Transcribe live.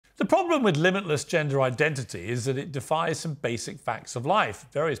The problem with limitless gender identity is that it defies some basic facts of life.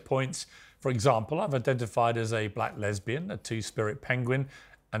 At various points, for example, I've identified as a black lesbian, a two-spirit penguin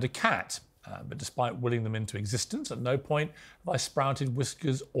and a cat. But despite willing them into existence, at no point have I sprouted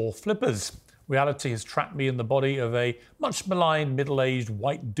whiskers or flippers. Reality has trapped me in the body of a much maligned middle-aged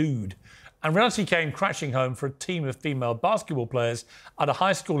white dude. And reality came crashing home for a team of female basketball players at a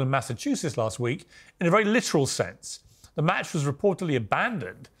high school in Massachusetts last week in a very literal sense. The match was reportedly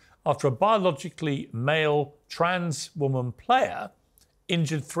abandoned after a biologically male trans woman player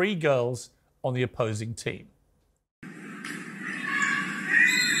injured 3 girls on the opposing team.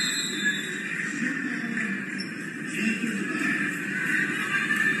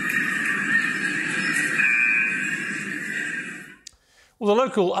 Well, the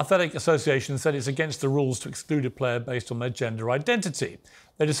local athletic association said it's against the rules to exclude a player based on their gender identity.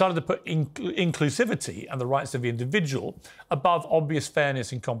 They decided to put inclusivity and the rights of the individual above obvious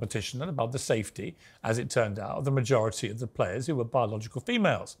fairness in competition and above the safety, as it turned out, of the majority of the players who were biological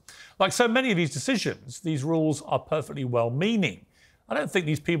females. Like so many of these decisions, these rules are perfectly well-meaning. I don't think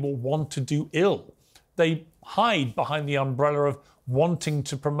these people want to do ill. They hide behind the umbrella of wanting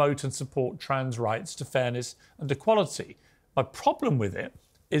to promote and support trans rights to fairness and equality. My problem with it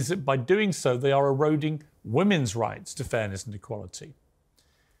is that by doing so, they are eroding women's rights to fairness and equality.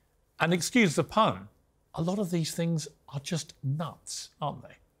 And excuse the pun, a lot of these things are just nuts, aren't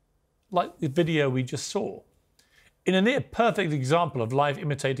they? Like the video we just saw. In a near perfect example of life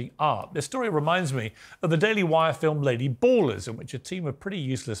imitating art, this story reminds me of the Daily Wire film Lady Ballers, in which a team of pretty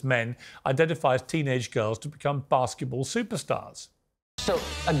useless men identifies teenage girls to become basketball superstars. So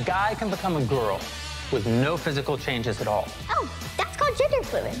a guy can become a girl with no physical changes at all. Oh, that's called gender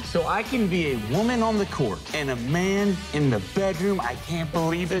fluid. So I can be a woman on the court and a man in the bedroom. I can't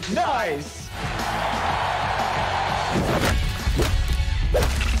believe it. Nice!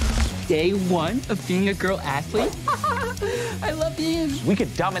 Day 1 of being a girl athlete? I love you. We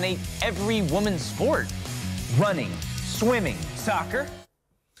could dominate every woman's sport. Running, swimming, soccer.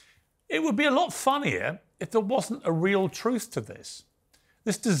 It would be a lot funnier if there wasn't a real truth to this.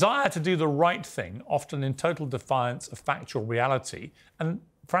 This desire to do the right thing, often in total defiance of factual reality and,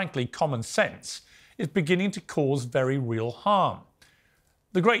 frankly, common sense, is beginning to cause very real harm.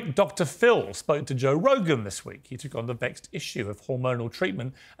 The great Dr. Phil spoke to Joe Rogan this week. He took on the vexed issue of hormonal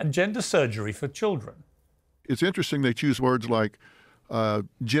treatment and gender surgery for children. It's interesting they choose words like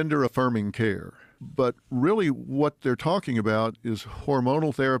gender-affirming care. But really what they're talking about is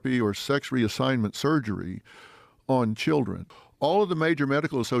hormonal therapy or sex reassignment surgery on children. All of the major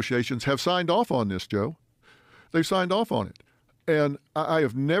medical associations have signed off on this, Joe. They've signed off on it. And I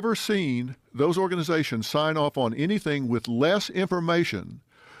have never seen those organizations sign off on anything with less information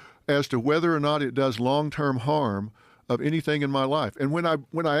as to whether or not it does long-term harm of anything in my life. And when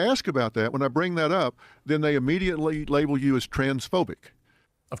I ask about that, when I bring that up, then they immediately label you as transphobic.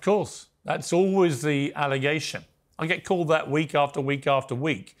 Of course, that's always the allegation. I get called that week after week after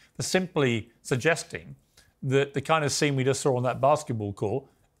week for simply suggesting that the kind of scene we just saw on that basketball court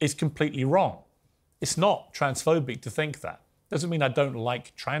is completely wrong. It's not transphobic to think that. Doesn't mean I don't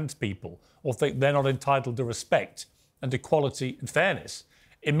like trans people or think they're not entitled to respect and equality and fairness.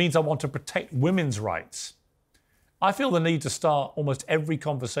 It means I want to protect women's rights. I feel the need to start almost every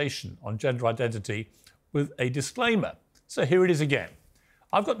conversation on gender identity with a disclaimer. So here it is again.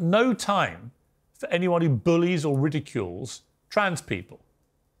 I've got no time for anyone who bullies or ridicules trans people.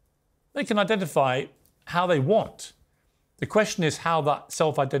 They can identify how they want. The question is how that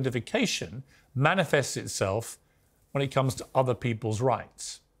self-identification manifests itself when it comes to other people's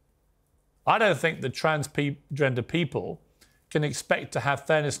rights. I don't think that transgender people can expect to have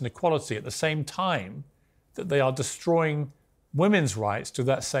fairness and equality at the same time that they are destroying women's rights to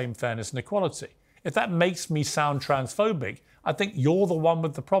that same fairness and equality. If that makes me sound transphobic, I think you're the one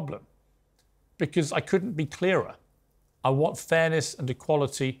with the problem, because I couldn't be clearer. I want fairness and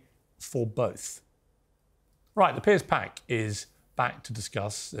equality for both. Right, the Piers pack is back to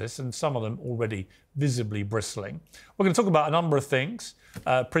discuss this, and some of them already visibly bristling. We're going to talk about a number of things.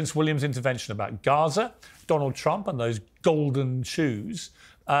 Prince William's intervention about Gaza, Donald Trump and those golden shoes,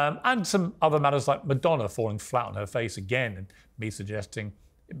 and some other matters like Madonna falling flat on her face again and me suggesting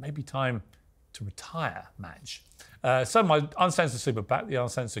it may be time to retire, Madge. So my Uncensored super PAC, the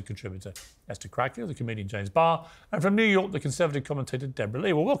Uncensored contributor Esther Krakue, the comedian James Barr, and from New York, the Conservative commentator Debra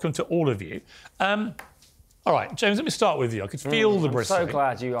Lee. Well, welcome to all of you. All right, James, let me start with you. I could feel the bristling. I'm so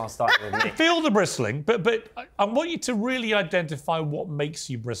glad you are starting with me. Feel the bristling, but I want you to really identify what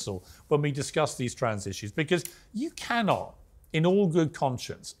makes you bristle when we discuss these trans issues, because you cannot in all good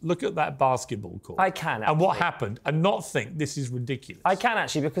conscience, look at that basketball court. I can, and what actually. happened, and not think this is ridiculous. I can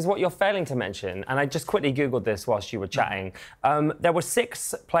actually, because what you're failing to mention, and I just quickly Googled this whilst you were chatting, there were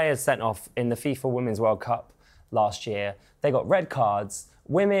 6 players sent off in the FIFA Women's World Cup last year. They got red cards.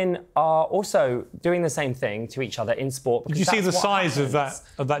 Women are also doing the same thing to each other in sport. Did you see the size of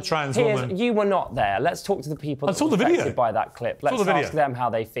that trans woman? You were not there. Let's talk to the people that were affected by that clip. Let's ask them how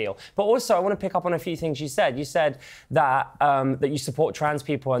they feel. But also, I want to pick up on a few things you said. You said that that you support trans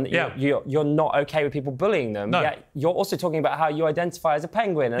people and that you're not okay with people bullying them. No. Yet you're also talking about how you identify as a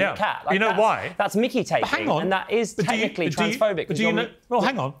penguin and a cat. Like, you know why? That's Mickey taping, hang on. and that is technically transphobic. But do you know? Well,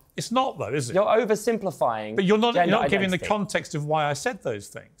 hang on. It's not though, is it? You're oversimplifying. But you're not gender giving the identity. context of why I said those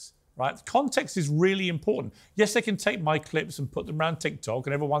things. Right? Context is really important. Yes, they can take my clips and put them around TikTok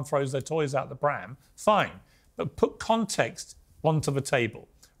and everyone throws their toys out the pram. Fine. But put context onto the table.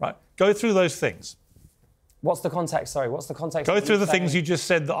 Right? Go through those things. What's the context? Sorry, what's the context? Go through the things you just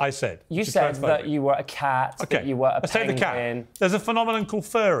said that I said. You said that you were a cat, that you were a penguin. Let's take the cat. There's a phenomenon called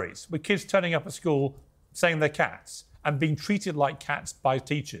furries, with kids turning up at school saying they're cats and being treated like cats by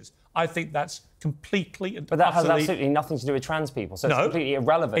teachers. I think that's completely and But that has absolutely nothing to do with trans people, so it's completely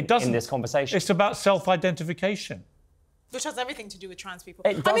irrelevant in this conversation. It's about self-identification. Which has everything to do with trans people.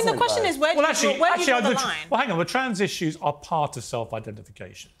 I mean, the question is, where do you draw the line? Well, hang on. The trans issues are part of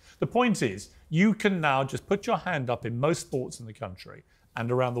self-identification. The point is, you can now just put your hand up in most sports in the country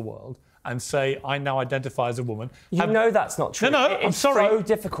and around the world and say, I now identify as a woman. You know that's not true. No, I'm sorry. It's so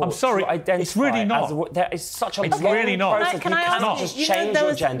difficult I'm sorry. to identify it's really not. There is such a It's really not. process. Can I ask you can't just change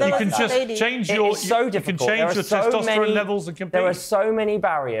your gender. You can just change your... It is so difficult. You can change your testosterone levels and compete. There are so many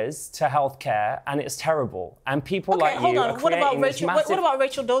barriers to healthcare, and it's terrible. And people like you are creating this massive... What about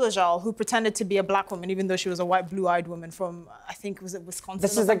Rachel Dolezal, who pretended to be a black woman, even though she was a white, blue-eyed woman from, I think, was it Wisconsin?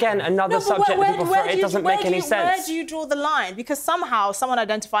 This is, again, another subject that people throw. It doesn't make any sense. Where do you draw the line? Because somehow someone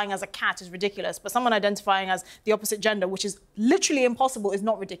identifying as a cat is ridiculous, but someone identifying as the opposite gender, which is literally impossible, is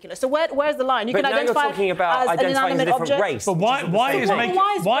not ridiculous. So where's the line? You can identify you're talking about as identifying an inanimate as a different object. race. But why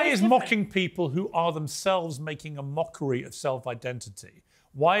is different? mocking people who are themselves making a mockery of self-identity?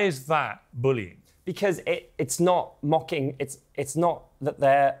 Why is that bullying? Because it's not mocking. It's not that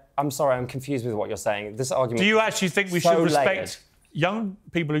they're... I'm sorry, I'm confused with what you're saying. This argument... Do you actually think we should respect young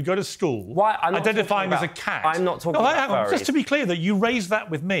people who go to school identifying as a cat? I'm not talking about furries. Just to be clear, that you raised that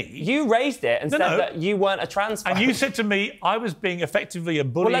with me. You raised it and said that you weren't a transphobe. And you said to me I was being effectively a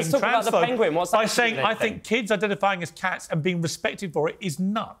bullying let's talk about the penguin. What's that by saying I think kids identifying as cats and being respected for it is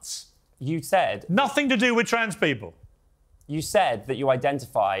nuts. You said... Nothing to do with trans people. You said that you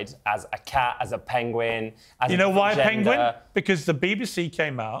identified as a cat, as a penguin, as You know why a gender. penguin? Because the BBC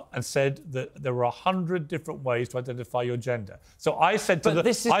came out and said that there were 100 different ways to identify your gender. So I said to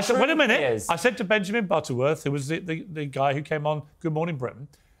wait a minute. I said to Benjamin Butterworth, who was the guy who came on Good Morning Britain,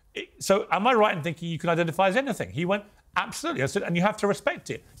 so am I right in thinking you can identify as anything? He went, absolutely. I said, and you have to respect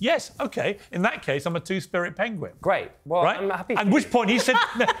it. Yes, OK. In that case, I'm a two-spirit penguin. Great. Well, right? I'm happy At which point he said...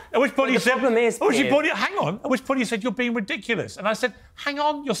 At which point he said... The problem is... hang on. At which point he said, you're being ridiculous. And I said, hang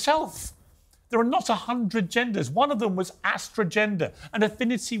on yourself. There are not 100 genders. One of them was astrogender, an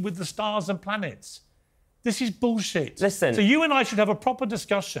affinity with the stars and planets. This is bullshit. Listen... So you and I should have a proper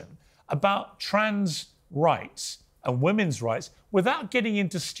discussion about trans rights and women's rights without getting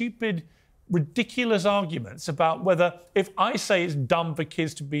into stupid, ridiculous arguments about whether, if I say it's dumb for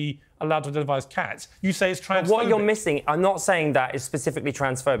kids to be allowed to identify as cats, you say it's transphobic. But what you're missing, I'm not saying that is specifically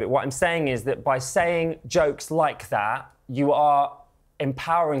transphobic. What I'm saying is that by saying jokes like that, you are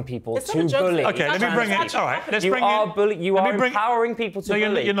empowering people to bully. OK, let me bring it. All right, let's bring it. You are empowering people to bully.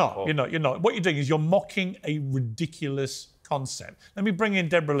 No, you're not. You're not. What you're doing is you're mocking a ridiculous concept. Let me bring in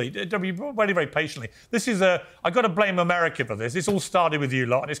Debra Lee. Debra, you very, very patiently. This is I've got to blame America for this. This all started with you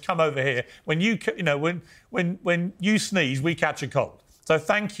lot, and it's come over here. When when you sneeze, we catch a cold. So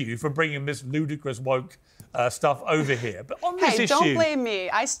thank you for bringing this ludicrous woke stuff over here. But on this issue, don't blame me.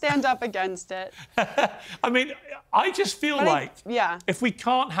 I stand up against it. I mean, I just feel if we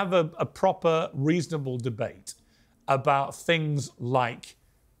can't have a proper, reasonable debate about things like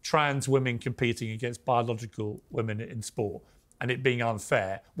trans women competing against biological women in sport and it being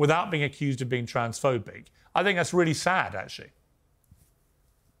unfair without being accused of being transphobic, I think that's really sad, actually.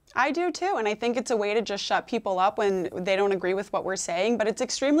 I do too, and I think it's a way to just shut people up when they don't agree with what we're saying, but it's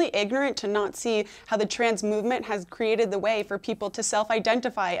extremely ignorant to not see how the trans movement has created the way for people to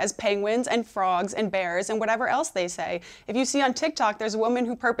self-identify as penguins and frogs and bears and whatever else they say. If you see on TikTok, there's a woman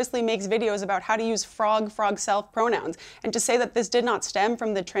who purposely makes videos about how to use frog self pronouns, and to say that this did not stem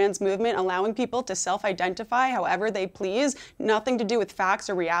from the trans movement allowing people to self-identify however they please, nothing to do with facts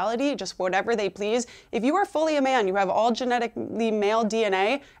or reality, just whatever they please. If you are fully a man, you have all genetically male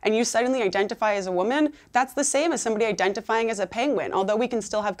DNA, and you suddenly identify as a woman, that's the same as somebody identifying as a penguin. Although we can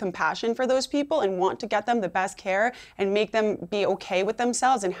still have compassion for those people and want to get them the best care and make them be okay with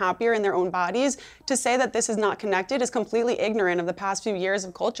themselves and happier in their own bodies, to say that this is not connected is completely ignorant of the past few years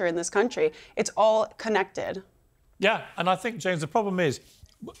of culture in this country. It's all connected. Yeah, and I think, James, the problem is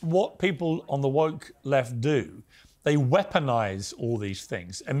what people on the woke left do, they weaponize all these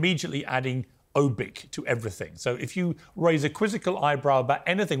things, immediately adding obic to everything. So if you raise a quizzical eyebrow about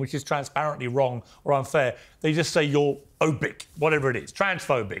anything which is transparently wrong or unfair, they just say you're obic, whatever it is,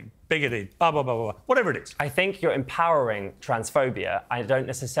 transphobic, bigoted, blah, blah, blah, blah, whatever it is. I think you're empowering transphobia. I don't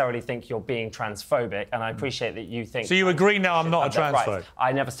necessarily think you're being transphobic, and I appreciate that you think... So you agree now I'm not a transphobe? Right.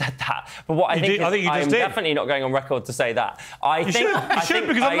 I never said that. But what I think is I'm definitely not going on record to say that. You should,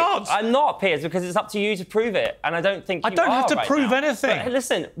 because I'm not. I'm not, Piers, because it's up to you to prove it, and I don't think you are. I don't have to right prove now. anything. But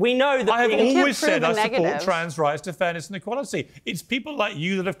listen, we know that... I have always said I support trans rights to fairness and equality. It's people like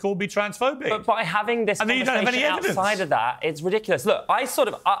you that have called me transphobic. But by having this conversation outside of that, it's ridiculous. Look, I sort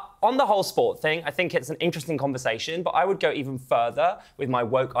of, on the whole sport thing, I think it's an interesting conversation, but I would go even further with my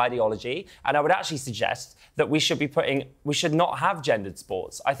woke ideology, and I would actually suggest that we should not have gendered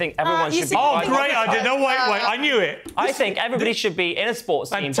sports. I think everyone should be... Oh, great idea. No, wait, I knew it. I think everybody should be in a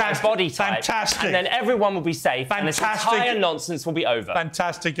sports team by body type. Fantastic. And then everyone will be safe, and this entire nonsense will be over.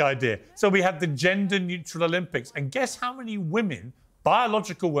 Fantastic idea. So we have the gender-neutral Olympics, and guess how many women,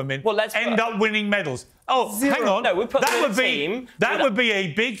 biological women, end up winning medals? Oh, 0. hang on. No, we put them in a team. That would be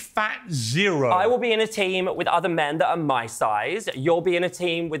a big fat 0. I will be in a team with other men that are my size. You'll be in a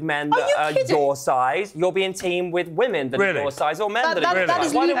team with men that are your size. You'll be in a team with women that are your size, or men that are your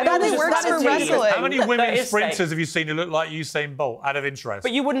size. That works for wrestling. How many women sprinters have you seen who look like Usain Bolt, out of interest?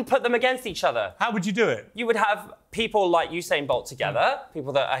 But you wouldn't put them against each other. How would you do it? You would have people like Usain Bolt together,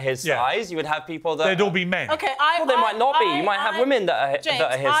 people that are his size. You would have people that... They'd all be men. Okay, well, they might not be. You might have women that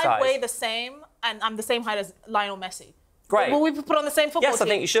are his size. I weigh the same, and I'm the same height as Lionel Messi. Great. Will we put on the same football team? Yes, I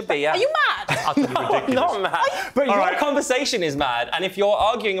think you should be, yeah. Are you mad? No, I'm not mad. But your conversation is mad, and if you're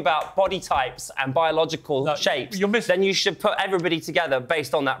arguing about body types and biological shapes, then you should put everybody together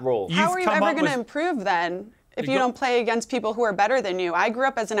based on that rule. How are you ever going to improve, then? If you don't play against people who are better than you. I grew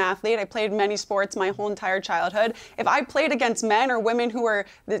up as an athlete. I played many sports my whole entire childhood. If I played against men or women who were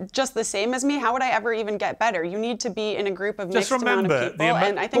just the same as me, how would I ever even get better? You need to be in a group of mixed amount of people.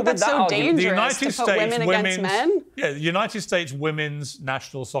 And I think that's so dangerous to put women against men. Yeah, the United States women's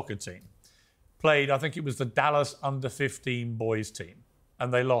national soccer team played, I think it was the Dallas under-15 boys team,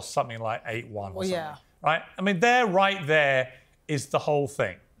 and they lost something like 8-1 or something. Yeah. Right? I mean, right there is the whole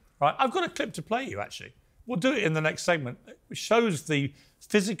thing. Right? I've got a clip to play you, actually. We'll do it in the next segment. It shows the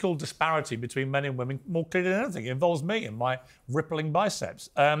physical disparity between men and women more clearly than anything. It involves me and my rippling biceps.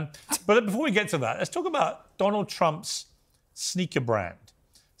 But before we get to that, let's talk about Donald Trump's sneaker brand.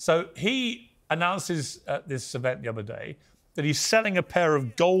 So he announces at this event the other day that he's selling a pair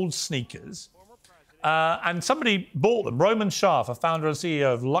of gold sneakers, and somebody bought them. Roman Sharf, a founder and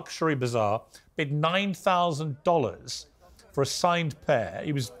CEO of Luxury Bazaar, bid $9,000 for a signed pair.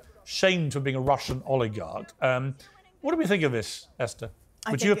 He was shamed for being a Russian oligarch. What do we think of this, Esther?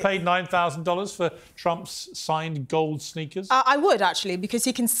 Would you have paid $9,000 for Trump's signed gold sneakers? I would, actually, because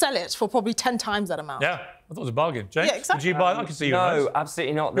he can sell it for probably 10 times that amount. Yeah, I thought it was a bargain. James, yeah, exactly. Would you buy it? I can see you. No,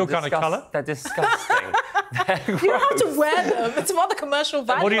 absolutely not. Your kind of colour? They're disgusting. You don't have to wear them. It's about the commercial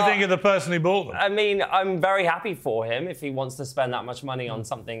value. What do you think of the person who bought them? I mean, I'm very happy for him if he wants to spend that much money on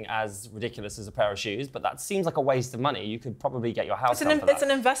something as ridiculous as a pair of shoes, but that seems like a waste of money. You could probably get your house done for that. It's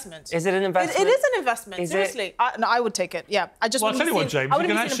an investment. Is it an investment? It is an investment, seriously. I would take it, yeah. Well, I'll tell you what, James,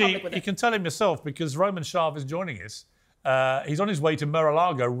 you can tell him yourself, because Roman Sharf is joining us. He's on his way to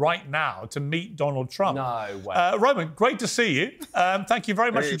Mar-a-Lago right now to meet Donald Trump. No way. Roman, great to see you. Thank you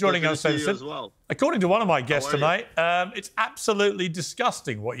very much for joining Uncensored. Well. According to one of my guests tonight, it's absolutely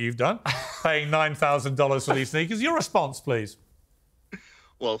disgusting what you've done, paying $9,000 for these sneakers. Your response, please.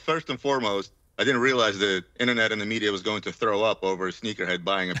 Well, first and foremost, I didn't realize the internet and the media was going to throw up over a sneakerhead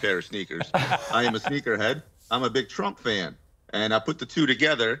buying a pair of sneakers. I am a sneakerhead. I'm a big Trump fan. And I put the two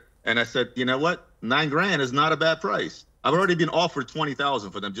together, and I said, you know what? $9,000 is not a bad price. I've already been offered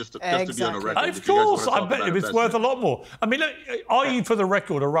 20,000 for them just to be on a record. Of course, I bet it's worth a lot more. I mean, look, are you, for the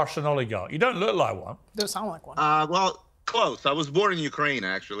record, a Russian oligarch? You don't look like one. Don't sound like one. Well, close. I was born in Ukraine,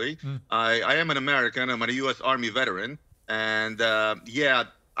 actually. I am an American. I'm a U.S. Army veteran. And yeah,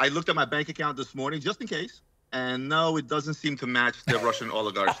 I looked at my bank account this morning just in case. And no, it doesn't seem to match the Russian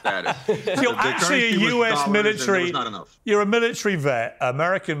oligarch status. So you're actually a U.S. military. Not enough. You're a military vet,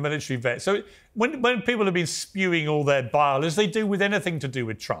 American military vet. So when people have been spewing all their bile, as they do with anything to do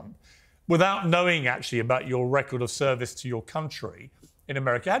with Trump, without knowing actually about your record of service to your country in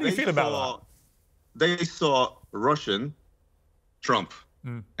America, how do you feel about that? They saw Russian Trump.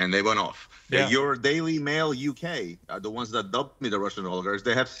 And they went off. Yeah. Your Daily Mail UK, the ones that dubbed me the Russian oligarchs,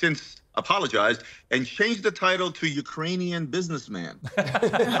 they have since apologized and changed the title to Ukrainian businessman.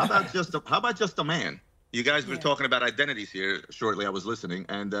 How about just a man? You guys were talking about identities here shortly. I was listening,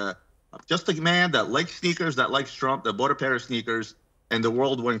 and just a man that likes sneakers, that likes Trump, that bought a pair of sneakers, and the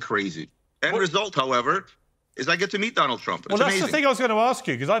world went crazy. End result, however, is I get to meet Donald Trump. It's that's amazing. the thing I was going to ask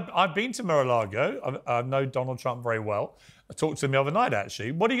you, because I've been to Mar-a-Lago. I know Donald Trump very well. I talked to him the other night,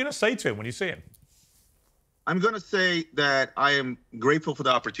 actually. What are you going to say to him when you see him? I'm going to say that I am grateful for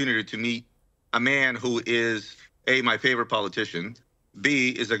the opportunity to meet a man who is, A, my favorite politician, B,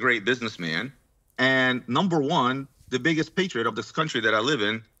 is a great businessman, and number one, the biggest patriot of this country that I live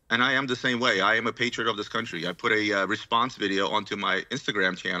in, and I am the same way. I am a patriot of this country. I put a response video onto my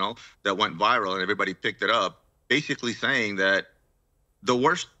Instagram channel that went viral, and everybody picked it up, basically saying that the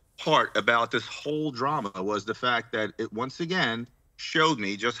worst part about this whole drama was the fact that it once again showed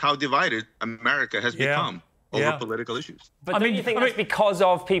me just how divided America has become over political issues. But don't you think that's because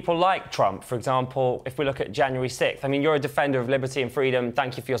of people like Trump? For example, if we look at January 6th, I mean, you're a defender of liberty and freedom.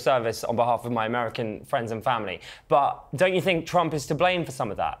 Thank you for your service on behalf of my American friends and family. But don't you think Trump is to blame for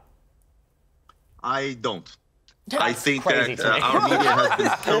some of that? I don't. I think that our media has been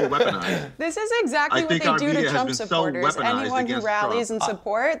so weaponized. This is exactly what they do to Trump supporters. Anyone who rallies in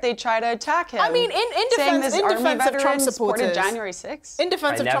support, they try to attack him. I mean, in defense of Trump supporters, January 6th. In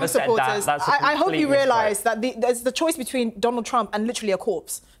defense of Trump supporters, I hope you realise that there's the choice between Donald Trump and literally a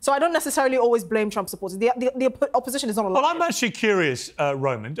corpse. So I don't necessarily always blame Trump supporters. The opposition is not alive. Well, I'm actually curious,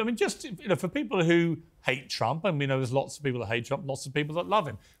 Roman. I mean, just for people who hate Trump, and we know there's lots of people that hate Trump, lots of people that love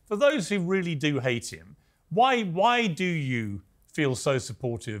him. For those who really do hate him, why do you feel so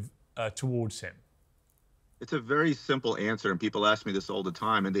supportive towards him? It's a very simple answer, and people ask me this all the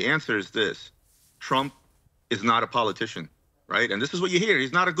time. And the answer is this: Trump is not a politician, right? And this is what you hear.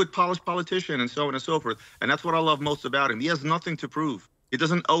 He's not a good polished politician, and so on and so forth. And that's what I love most about him. He has nothing to prove. He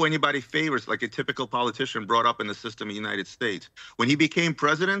doesn't owe anybody favors like a typical politician brought up in the system of the United States. When he became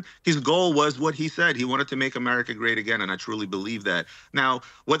president, his goal was what he said. He wanted to make America great again, and I truly believe that. Now,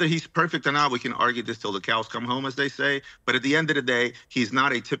 whether he's perfect or not, we can argue this till the cows come home, as they say. But at the end of the day, he's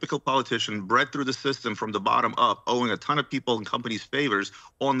not a typical politician bred through the system from the bottom up, owing a ton of people and companies favors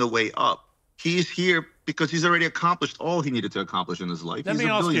on the way up. He's here because he's already accomplished all he needed to accomplish in his life. He's a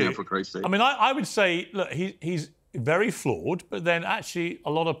billionaire, for Christ's sake. I mean, I would say, look, he's very flawed, but then actually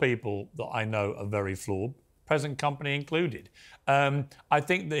a lot of people that I know are very flawed, present company included. I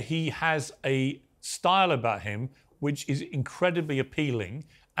think that he has a style about him which is incredibly appealing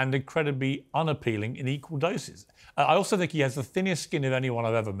and incredibly unappealing in equal doses. I also think he has the thinnest skin of anyone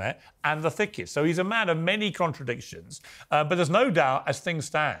I've ever met and the thickest. So he's a man of many contradictions. But there's no doubt, as things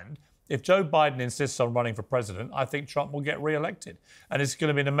stand, if Joe Biden insists on running for president, I think Trump will get re-elected. And it's going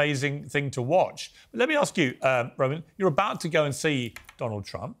to be an amazing thing to watch. But let me ask you, Roman, you're about to go and see Donald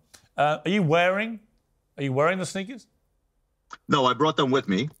Trump. Are you wearing the sneakers? No, I brought them with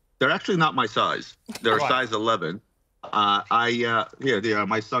me. They're actually not my size. They're a size 11. Here they are.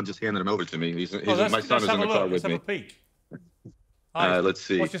 My son just handed them over to me. My son is in the car with me. Let's have a peek. Let's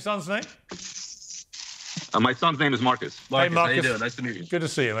see. What's your son's name? My son's name is Marcus. Hey, Marcus. How you doing? Nice to meet you. Good to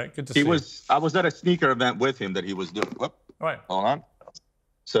see you, mate. Good to see you. I was at a sneaker event with him that he was doing. Whoop. Right. Hold on.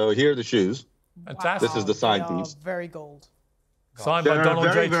 So here are the shoes. Fantastic. This is the side piece. Very gold. Signed by Donald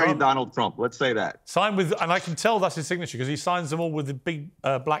J. Trump. Very Donald Trump. Let's say that. Signed with, and I can tell that's his signature because he signs them all with the big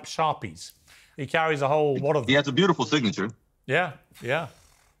black Sharpies. He carries a whole lot of them. He has a beautiful signature. Yeah, yeah.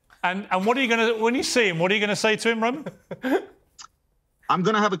 And what are you going to, when you see him, what are you going to say to him, Roman? I'm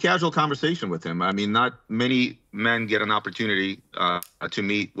going to have a casual conversation with him. I mean, not many men get an opportunity to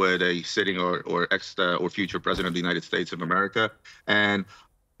meet with a sitting or future president of the United States of America. And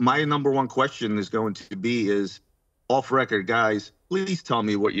my number one question is going to be off record, guys, please tell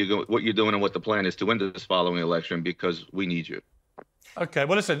me what you're doing and what the plan is to win this following election, because we need you. Okay,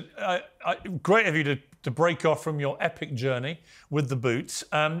 well, listen, great of you to break off from your epic journey with the boots.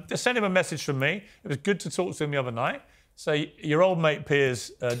 Just send him a message from me. It was good to talk to him the other night. So your old mate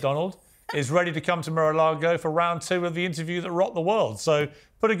Piers, Donald, is ready to come to Mar-a-Lago for round 2 of the interview that rocked the world. So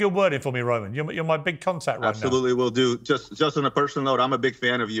put a good word in for me, Roman. You're my big contact right Absolutely will do. Just on a personal note, I'm a big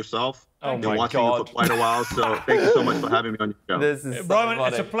fan of yourself. Oh Been my watching God. you for quite a while, so thank you so much for having me on your show. This is so Roman, funny.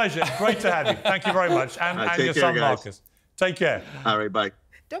 it's a pleasure. It's great to have you. Thank you very much. And take your care, son, guys. Marcus. Take care. All right, bye.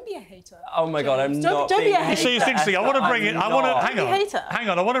 Don't be a hater. Oh my God, I'm Don't not be being a hater. See, I want to bring in. I want to hang on. Hater. Hang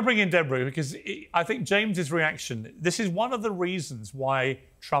on. I want to bring in Debra because I think James's reaction. This is one of the reasons why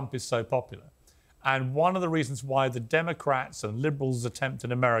Trump is so popular, and one of the reasons why the Democrats and liberals attempt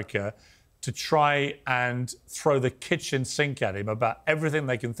in America to try and throw the kitchen sink at him about everything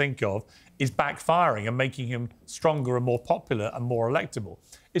they can think of is backfiring and making him stronger and more popular and more electable.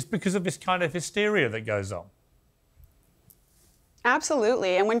 It's because of this kind of hysteria that goes on.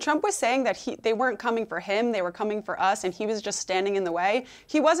 Absolutely. And when Trump was saying that they weren't coming for him, they were coming for us, and he was just standing in the way,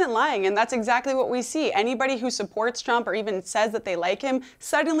 he wasn't lying. And that's exactly what we see. Anybody who supports Trump or even says that they like him,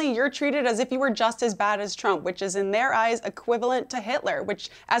 suddenly you're treated as if you were just as bad as Trump, which is in their eyes equivalent to Hitler, which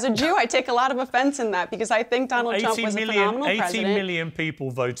as a Jew, I take a lot of offense in that because I think Donald Trump was a phenomenal president. 80 million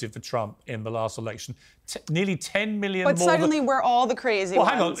people voted for Trump in the last election. Nearly 10 million but more. But suddenly we're all the crazy ones.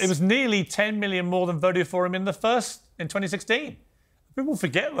 Hang on. It was nearly 10 million more than voted for him in 2016. People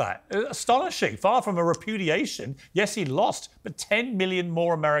forget that. Astonishing. Far from a repudiation. Yes, he lost, but 10 million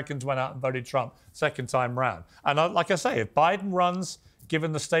more Americans went out and voted Trump second time round. And like I say, if Biden runs,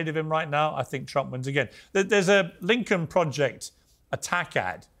 given the state of him right now, I think Trump wins again. There's a Lincoln Project attack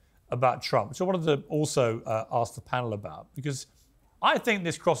ad about Trump, which I wanted to also ask the panel about, because I think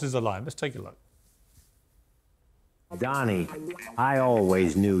this crosses a line. Let's take a look. Donnie, I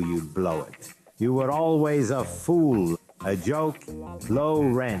always knew you'd blow it. You were always a fool. A joke, low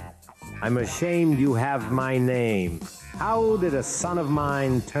rent. I'm ashamed you have my name. How did a son of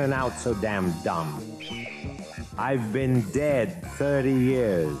mine turn out so damn dumb? I've been dead 30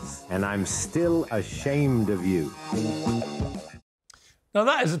 years, and I'm still ashamed of you. Now,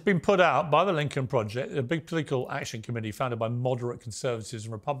 that has been put out by the Lincoln Project, a big political action committee founded by moderate conservatives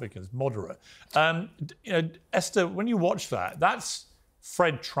and Republicans, moderate. Esther, when you watch that, that's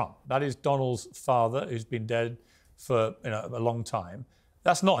Fred Trump. That is Donald's father, who's been dead for a long time.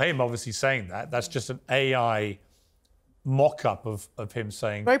 That's not him obviously saying that. That's just an AI mock-up of him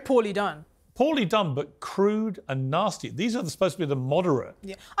saying... Very poorly done. Poorly done, but crude and nasty. These are supposed to be the moderate.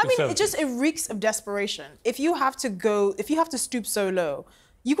 Yeah. I mean, it reeks of desperation. If you have to stoop so low,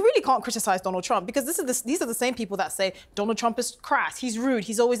 you really can't criticize Donald Trump because these are the same people that say Donald Trump is crass, he's rude,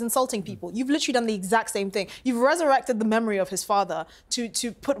 he's always insulting people. You've literally done the exact same thing. You've resurrected the memory of his father to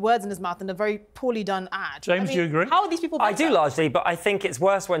put words in his mouth in a very poorly done ad. James, do you agree? How are these people better? I do largely, but I think it's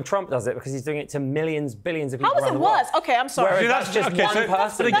worse when Trump does it because he's doing it to millions, billions of people around the world. How is it worse? Okay, I'm sorry. Whereas that's just one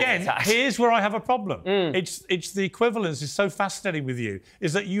person. But again, here's where I have a problem. It's the equivalence is so fascinating with you,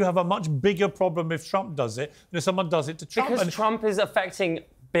 is that you have a much bigger problem if Trump does it than if someone does it to Trump. Because Trump is affecting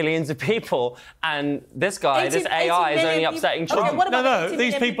billions of people, and this guy, this AI, is only upsetting Trump. Okay, what about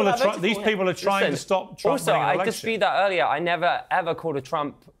these people are trying to stop Trump. Also, I disputed that earlier. I never ever called a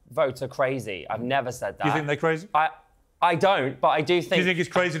Trump voter crazy. I've never said that. You think they're crazy? I don't, but I do think. Do you think it's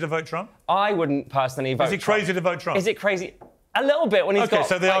crazy to vote Trump? I wouldn't personally vote. Is it crazy to vote Trump? Is it crazy? A little bit when he's got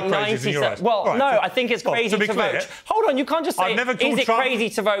so they are crazy. Well, no, I think it's crazy to vote. Hold on, you can't just say, is it crazy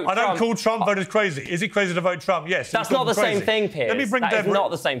to vote Trump? I don't call Trump voters crazy. Is it crazy to vote Trump? Yes. That's not the same thing, Piers. Let me bring that is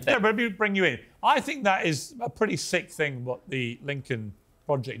not the same thing. Let me bring you in. I think that is a pretty sick thing what the Lincoln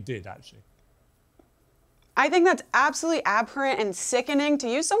Project did, actually. I think that's absolutely abhorrent and sickening. To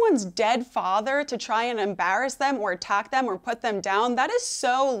use someone's dead father to try and embarrass them or attack them or put them down, that is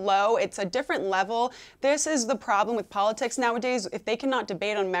so low. It's a different level. This is the problem with politics nowadays. If they cannot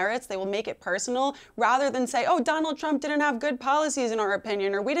debate on merits, they will make it personal rather than say, oh, Donald Trump didn't have good policies in our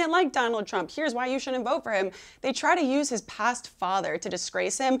opinion, or we didn't like Donald Trump. Here's why you shouldn't vote for him. They try to use his past father to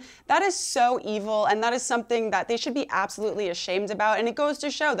disgrace him. That is so evil, and that is something that they should be absolutely ashamed about. And it goes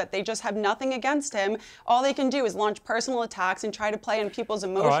to show that they just have nothing against him. All they can do is launch personal attacks and try to play on people's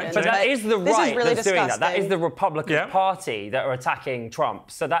emotions. Right, but that is the right that's doing that. That is the Republican Party that are attacking Trump.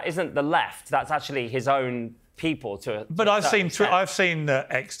 So that isn't the left. That's actually his own people to. But I've seen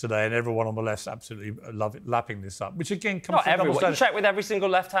X today, and everyone on the left's absolutely lapping this up. Which again comes. Not everyone. You check with every single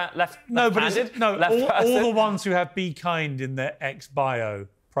left. No, but all the ones who have "be kind" in their X bio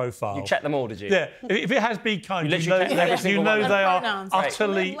profile. You checked them all, did you? Yeah. If it has be kind, you know they are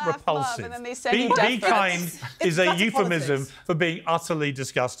utterly repulsive. And then they send you Be kind is a euphemism for being utterly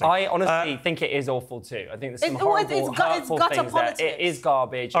disgusting. I honestly think it is awful too. I think there's some horrible, hurtful things there. It is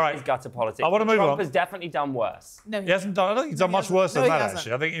garbage. It is gutter politics. I want to move on. Trump has definitely done worse. No, he hasn't done. I don't think he's done much worse than that.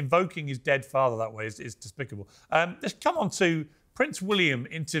 Actually, I think invoking his dead father that way is despicable. Let's come on to Prince William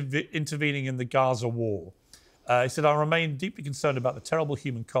intervening in the Gaza war. He said, I remain deeply concerned about the terrible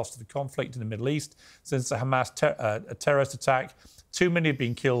human cost of the conflict in the Middle East since the Hamas terrorist attack. Too many have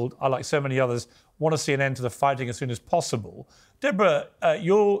been killed. I, like so many others, want to see an end to the fighting as soon as possible. Deborah,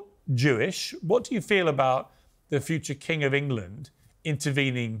 you're Jewish. What do you feel about the future King of England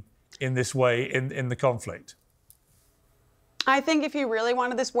intervening in this way in the conflict? I think if he really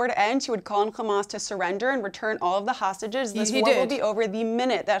wanted this war to end, he would call on Hamas to surrender and return all of the hostages. This war will be over the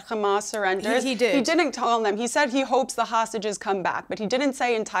minute that Hamas surrenders. He did. He didn't tell them. He said he hopes the hostages come back, but he didn't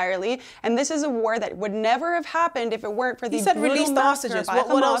say entirely. And this is a war that would never have happened if it weren't for the He said release the hostages.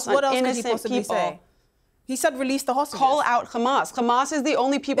 What else could he possibly say? He said release the hostages. Call out Hamas. Hamas is the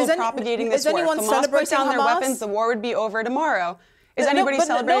only people propagating this war. If Hamas put down their weapons, the war would be over tomorrow. Is anybody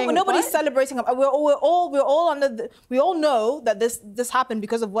celebrating? No, nobody's celebrating. We all know that this happened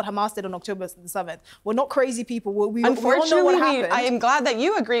because of what Hamas did on October the 7th. We're not crazy people. We all know what happened. I am glad that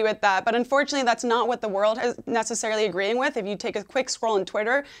you agree with that, but unfortunately, that's not what the world is necessarily agreeing with. If you take a quick scroll on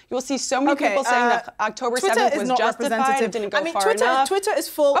Twitter, you will see so many people saying that October 7th was justified. It didn't go far enough. Twitter is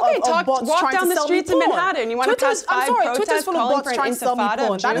full of bots walk trying down to the sell me streets in porn. Manhattan. You want to pass 5 protests calling for an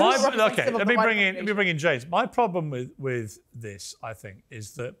intifada? Let me bring in James. My problem with this, I think,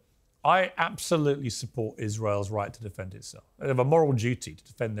 is that I absolutely support Israel's right to defend itself. They have a moral duty to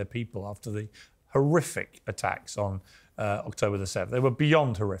defend their people after the horrific attacks on October the 7th. They were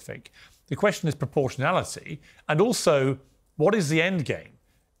beyond horrific. The question is proportionality, and also, what is the end game?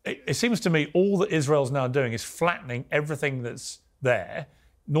 It seems to me all that Israel's now doing is flattening everything that's there.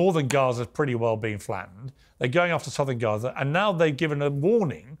 Northern Gaza's pretty well being flattened. They're going after southern Gaza, and now they've given a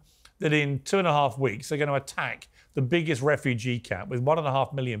warning that in 2.5 weeks they're going to attack the biggest refugee camp with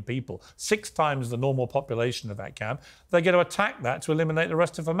 1.5 million people, 6 times the normal population of that camp. They're going to attack that to eliminate the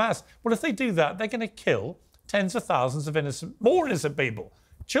rest of Hamas. Well, if they do that, they're going to kill tens of thousands of more innocent people,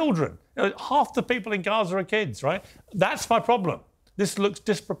 children. Half the people in Gaza are kids, right? That's my problem. This looks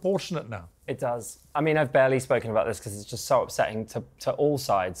disproportionate now. It does. I mean, I've barely spoken about this because it's just so upsetting to all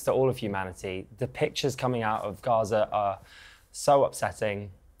sides, to all of humanity. The pictures coming out of Gaza are so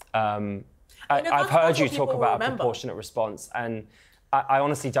upsetting. I've heard you talk about a proportionate response, and I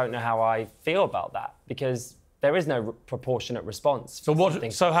honestly don't know how I feel about that because there is no proportionate response.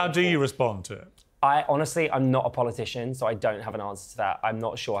 So how do you respond to it? I'm not a politician, so I don't have an answer to that. I'm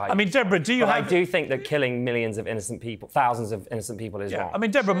not sure how. I mean, Deborah, I do think that killing millions of innocent people, thousands of innocent people, is wrong. I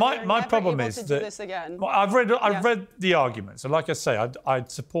mean, Deborah, my problem is that I've read the arguments, and like I say,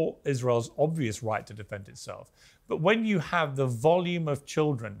 I'd support Israel's obvious right to defend itself. But when you have the volume of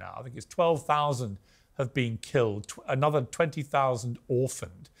children now, I think it's 12,000 have been killed, another 20,000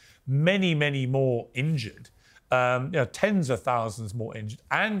 orphaned, many, many more injured. Tens of thousands more injured,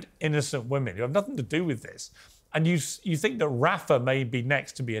 and innocent women who have nothing to do with this, and you think that Rafah may be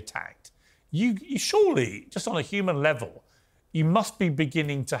next to be attacked, you surely, just on a human level, you must be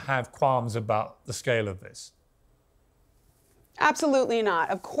beginning to have qualms about the scale of this. Absolutely not.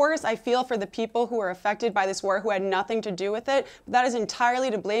 Of course, I feel for the people who were affected by this war who had nothing to do with it. But that is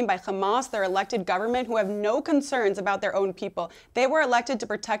entirely to blame by Hamas, their elected government, who have no concerns about their own people. They were elected to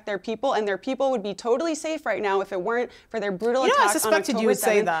protect their people, and their people would be totally safe right now if it weren't for their brutal attacks on October 7th. I suspected you would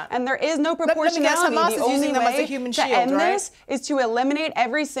say that. And there is no proportionality. Hamas is using them as a human shield, to end this is to eliminate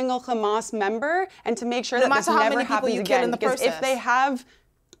every single Hamas member and to make sure that this never happens again. Because if they have...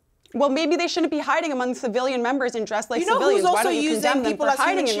 Well, maybe they shouldn't be hiding among civilian members and dressed like civilians. Why don't you condemn them for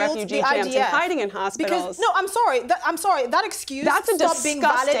hiding in refugee camps and hiding in hospitals? Because, I'm sorry. That excuse That's a disgusting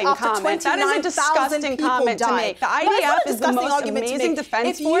comment. That is a disgusting comment to make. The IDF is the most amazing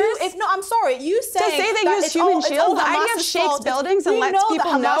defense force. I'm sorry. You saying to say they use human shields, the IDF shakes buildings and lets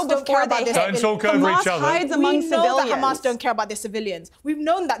people know before they hit. Don't talk over each other. Hamas hides among civilians. We know that Hamas don't care about their civilians. We've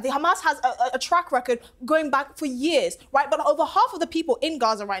known that. Hamas has a track record going back for years, right? But over half of the people in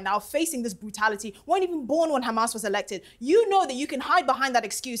Gaza right now facing this brutality weren't even born when Hamas was elected. You know that you can hide behind that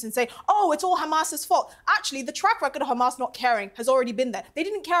excuse and say, oh, it's all Hamas's fault. Actually, the track record of Hamas not caring has already been there. They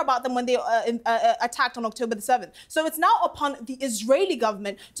didn't care about them when they attacked on October the 7th. So it's now upon the Israeli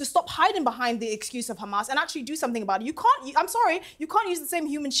government to stop hiding behind the excuse of Hamas and actually do something about it. I'm sorry, you can't use the same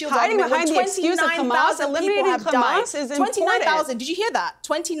human shield hiding argument behind the excuse of Hamas. Eliminating Hamas is important. 29,000. Did you hear that?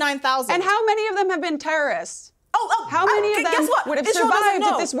 29,000. And how many of them have been terrorists? How many of them would have survived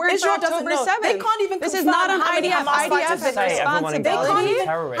if this weren't for October 7th? They can't even This is not on IDF. IDF has responsibility to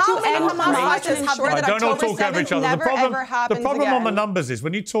end Hamas and ensure that October 7th never ever happens The problem again. on the numbers is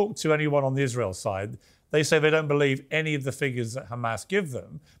when you talk to anyone on the Israel side, they say they don't believe any of the figures that Hamas give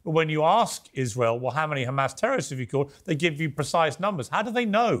them. But when you ask Israel, well, how many Hamas terrorists have you called? They give you precise numbers. How do they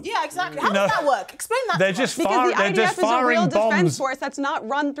know? Yeah, exactly. How does that work? Explain that They're to just us. Because the IDF is a real defense bombs. force that's not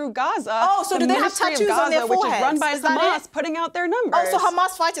run through Gaza. Oh, so do they have tattoos on their foreheads? Which is run by Is that Hamas, it? putting out their numbers. Oh, so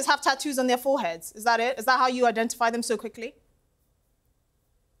Hamas fighters have tattoos on their foreheads. Is that it? Is that how you identify them so quickly?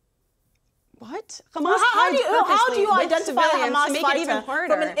 What? Hamas How do you identify a Hamas to make fighter it even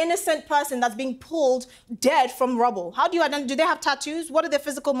harder? from an innocent person that's being pulled dead from rubble? How do you identify? Do they have tattoos? What are their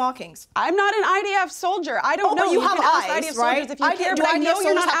physical markings? I'm not an IDF soldier. I don't know. But you have can ask eyes, IDF right? soldiers if you care, but I know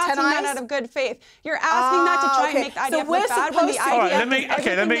you're not asking that out of good faith. You're asking that to try and make the IDF look bad when the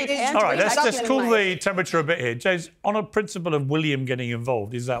IDF All right, let's just cool the the temperature a bit here. James, on a principle of William getting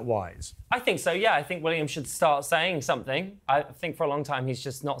involved, is that wise? I think so, yeah. I think William should start saying something. I think for a long time he's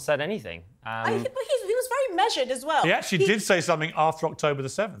just not said anything. But he was very measured as well. He actually did say something after October the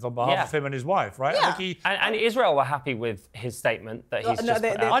 7th on behalf of him and his wife, right? Yeah. I think and Israel were happy with his statement that he's just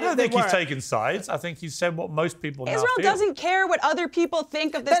put out. I don't think he's taken sides. I think he's said what most people now Israel feel. doesn't care what other people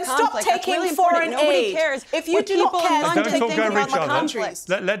think of this Then conflict. stop That's taking really foreign important. Nobody aid. cares If you what do not people care, in Don't London talk think over about each the other. conflict.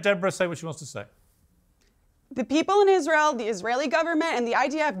 Let Deborah say what she wants to say. The people in Israel, the Israeli government, and the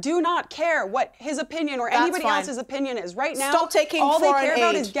IDF do not care what his opinion or anybody else's opinion is. Right now, Stop taking all they foreign care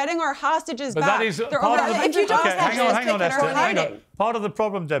about aid. is getting our hostages But back. that is They're part over of the... 100 Okay, hang on, hostages Esther, that are hang on. hiding. Part of the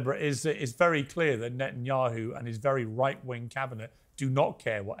problem, Deborah, is that it's very clear that Netanyahu and his very right-wing cabinet do not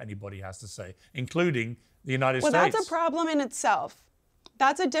care what anybody has to say, including the United States. Well, that's a problem in itself.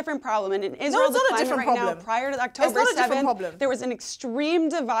 That's a different problem. And in Israel, it's not a the climate different right problem. now, prior to It's October not a different 7th, problem. there was an extreme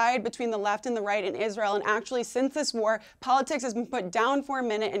divide between the left and the right in Israel. And actually, since this war, politics has been put down for a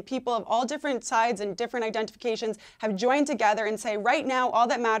minute, and people of all different sides and different identifications have joined together and say, right now, all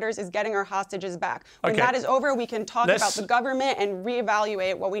that matters is getting our hostages back. When that is over, we can talk about the government and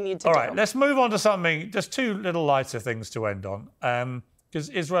reevaluate what we need to do. All right, let's move on to something, just two little lighter things to end on, because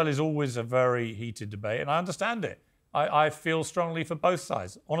Israel is always a very heated debate, and I understand it. I feel strongly for both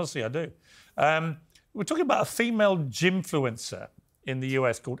sides. Honestly, I do. We're talking about a female gymfluencer in the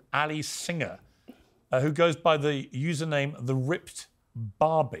US called Ali Singer, who goes by the username The Ripped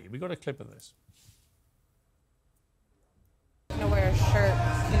Barbie. We got a clip of this. I'm gonna wear a shirt.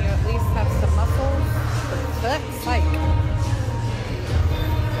 Can you at least have some muscles? That's like.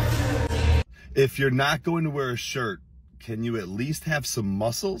 If you're not going to wear a shirt, can you at least have some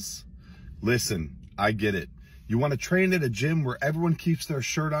muscles? Listen, I get it. You want to train at a gym where everyone keeps their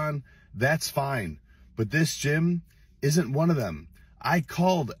shirt on? That's fine. But this gym isn't one of them. I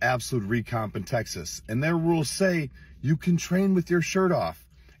called Absolute Recomp in Texas, and their rules say you can train with your shirt off.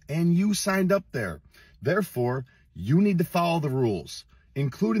 And you signed up there. Therefore, you need to follow the rules,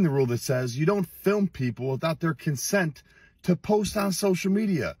 including the rule that says you don't film people without their consent to post on social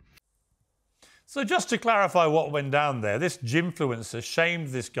media. So just to clarify what went down there, this gymfluencer shamed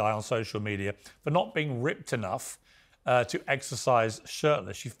this guy on social media for not being ripped enough to exercise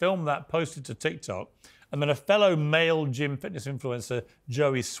shirtless. She filmed that, posted to TikTok, and then a fellow male gym fitness influencer,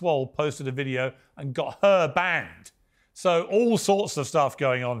 Joey Swole, posted a video and got her banned. So all sorts of stuff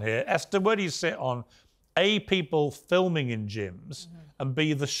going on here. Esther, where do you sit on A, people filming in gyms, and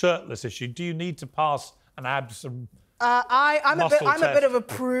B, the shirtless issue? Do you need to pass an abs and I'm a bit of a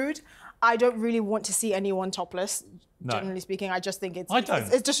prude. I don't really want to see anyone topless. No. Generally speaking, I just think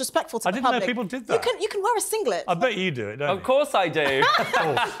it's disrespectful to I the didn't know public. people did that. You can wear a singlet. I bet you do it, don't you? Of course I do.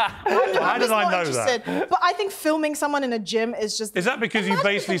 How did I know that? But I think filming someone in a gym is just... Is that because you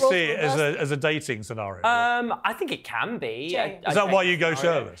basically see it as a dating scenario? I think it can be. Is that why you go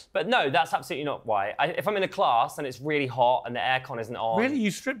shirtless? But no, that's absolutely not why. If I'm in a class and it's really hot and the aircon isn't on... Really? You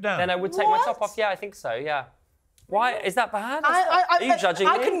strip down? Then I would take my top off. Yeah, I think so, yeah. Why? Is that bad? Are you judging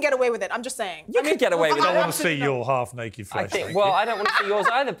me? I couldn't get away with it. I'm just saying. You could get away with it. I don't want to see your half-naked flesh. Well, I don't want to see yours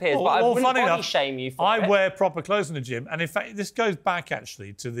either, Piers, but I wouldn't body shame you for it. I wear proper clothes in the gym, and in fact, this goes back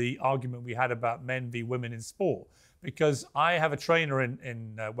actually to the argument we had about men v women in sport, because I have a trainer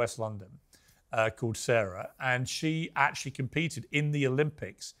in West London called Sarah, and she actually competed in the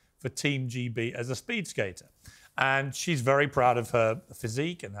Olympics for Team GB as a speed skater. And she's very proud of her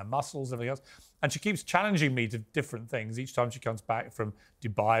physique and her muscles and everything else. And she keeps challenging me to different things each time she comes back from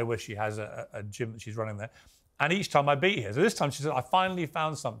Dubai, where she has a gym that she's running there. And each time I beat her. So this time she said, I finally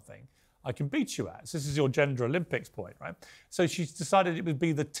found something I can beat you at. So this is your gender Olympics point, right? So she's decided it would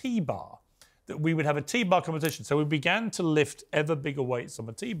be the T-bar. that we would have a T-bar competition. So we began to lift ever bigger weights on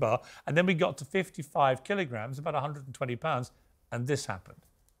a T-bar, and then we got to 55 kilograms, about 120 pounds, and this happened.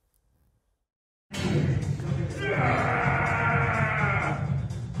 I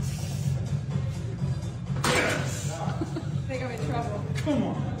think I'm in trouble. Come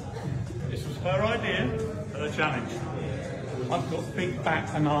on. This was her idea of the challenge. I've got big back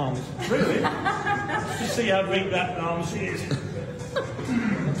and arms. Really? Just see how big that and arms is.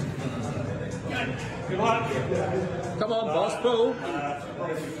 You like it? Come on, boss, pull.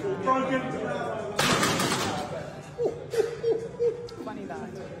 Broken. Funny that.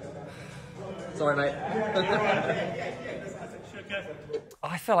 Sorry, mate.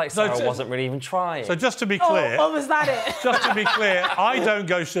 I feel like Sarah wasn't really even trying. So just to be clear... Oh, was that it? Just to be clear, I don't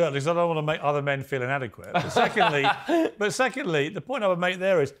go shirtless. I don't want to make other men feel inadequate. But secondly, the point I would make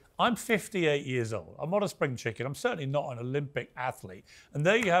there is I'm 58 years old. I'm not a spring chicken. I'm certainly not an Olympic athlete. And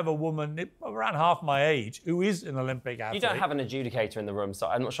there you have a woman around half my age who is an Olympic athlete. You don't have an adjudicator in the room, so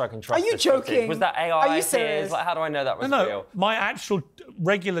I'm not sure I can trust Are you this joking? footage. Was that AI? Are you serious? Like, how do I know that was No, real? my actual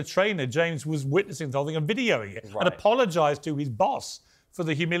regular trainer, James, was witnessing the whole thing and videoing it and apologised to his boss for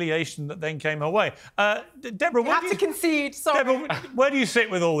the humiliation that then came her way. Deborah, You have to concede, sorry. Deborah, where do you sit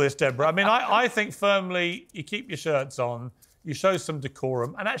with all this, Deborah? I mean, I think firmly you keep your shirts on, you show some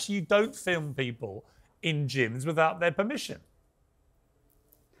decorum, and actually you don't film people in gyms without their permission.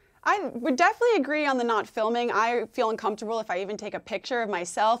 I would definitely agree on the not filming. I feel uncomfortable if I even take a picture of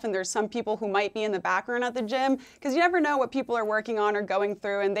myself and there's some people who might be in the background at the gym, because you never know what people are working on or going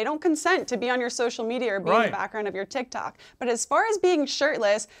through, and they don't consent to be on your social media or be in the background of your TikTok. But as far as being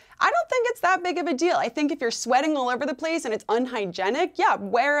shirtless, I don't think it's that big of a deal. I think if you're sweating all over the place and it's unhygienic, yeah,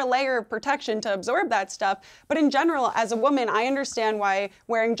 wear a layer of protection to absorb that stuff. But in general, as a woman, I understand why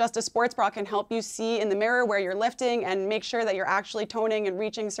wearing just a sports bra can help you see in the mirror where you're lifting and make sure that you're actually toning and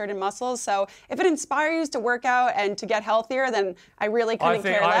reaching certain muscles. So if it inspires you to work out and to get healthier, then I really couldn't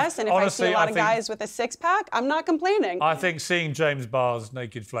care less. And if honestly, I see a lot of guys with a six-pack, I'm not complaining. I think seeing James Barr's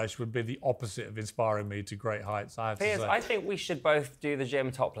naked flesh would be the opposite of inspiring me to great heights, I have to say. I think we should both do the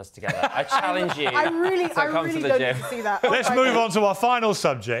gym topless together. I challenge you I really come to the don't gym. need to see that. Let's move on to our final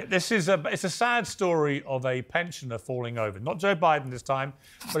subject. It's a sad story of a pensioner falling over. Not Joe Biden this time,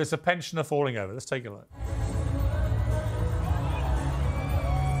 but it's a pensioner falling over. Let's take a look.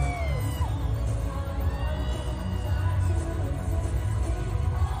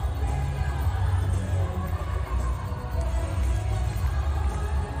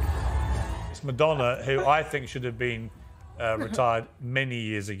 It's Madonna, who I think should have been retired many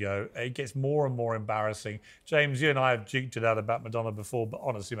years ago. It gets more and more embarrassing. James, you and I have juked it out about Madonna before, but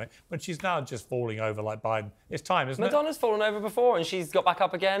honestly, mate, when she's now just falling over like Biden, it's time, isn't it? Madonna's fallen over before and she's got back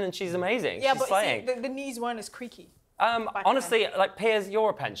up again and she's amazing. Yeah, she's but slaying. see, the knees weren't as creaky. Honestly, like Piers, you're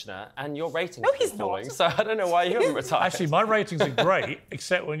a pensioner and your ratings No, are he's falling, not. so I don't know why you haven't retired. Actually, my ratings are great,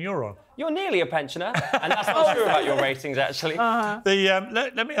 except when you're on. You're nearly a pensioner, and that's not true about your ratings, actually. Let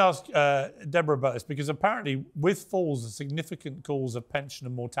me ask Deborah about this, because apparently with falls are significant cause of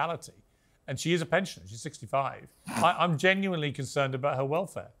pensioner mortality. And she is a pensioner, she's 65. I'm genuinely concerned about her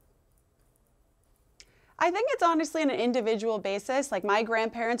welfare. I think it's honestly on an individual basis. Like, my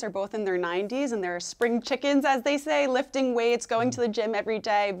grandparents are both in their 90s and they're spring chickens, as they say, lifting weights, going to the gym every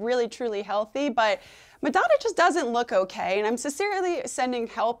day, really, truly healthy. But Madonna just doesn't look okay, and I'm sincerely sending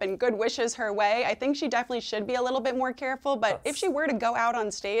help and good wishes her way. I think she definitely should be a little bit more careful, but if she were to go out on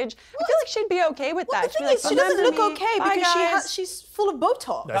stage, I feel like she'd be okay with that. The thing is, she doesn't look okay because she's full of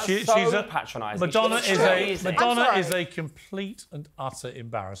Botox. No, she's a patronising. Madonna is a complete and utter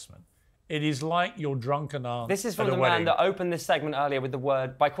embarrassment. It is like your drunken aunt. This is from the man that opened this segment earlier with the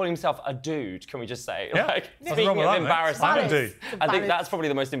word, by calling himself a dude, can we just say? Yeah. Like, Nothing speaking wrong with of that, mate. embarrassing. I'm a dude. I think that's probably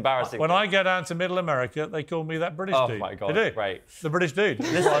the most embarrassing When thing. I go down to Middle America, they call me that British dude. Oh my God, They do. great. The British dude.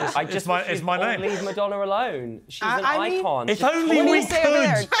 It's my name. Leave Madonna alone. She's an icon. If She's only we could.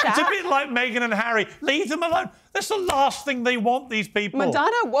 there, It's a bit like Meghan and Harry. Leave them alone. That's the last thing they want, these people.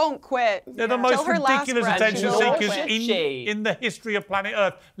 Madonna won't quit. They're the most ridiculous attention seekers She. in the history of planet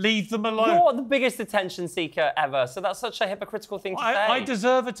Earth. Leave them alone. You're the biggest attention seeker ever, so that's such a hypocritical thing to say. I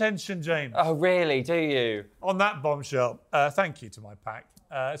deserve attention, James. Oh, really? Do you? On that bombshell, thank you to my pack.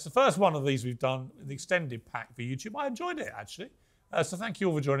 It's the first one of these we've done, the extended pack for YouTube. I enjoyed it, actually. So thank you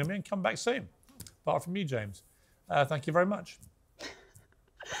all for joining me, and come back soon. Apart from you, James. Thank you very much.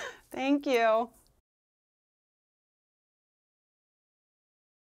 Thank you.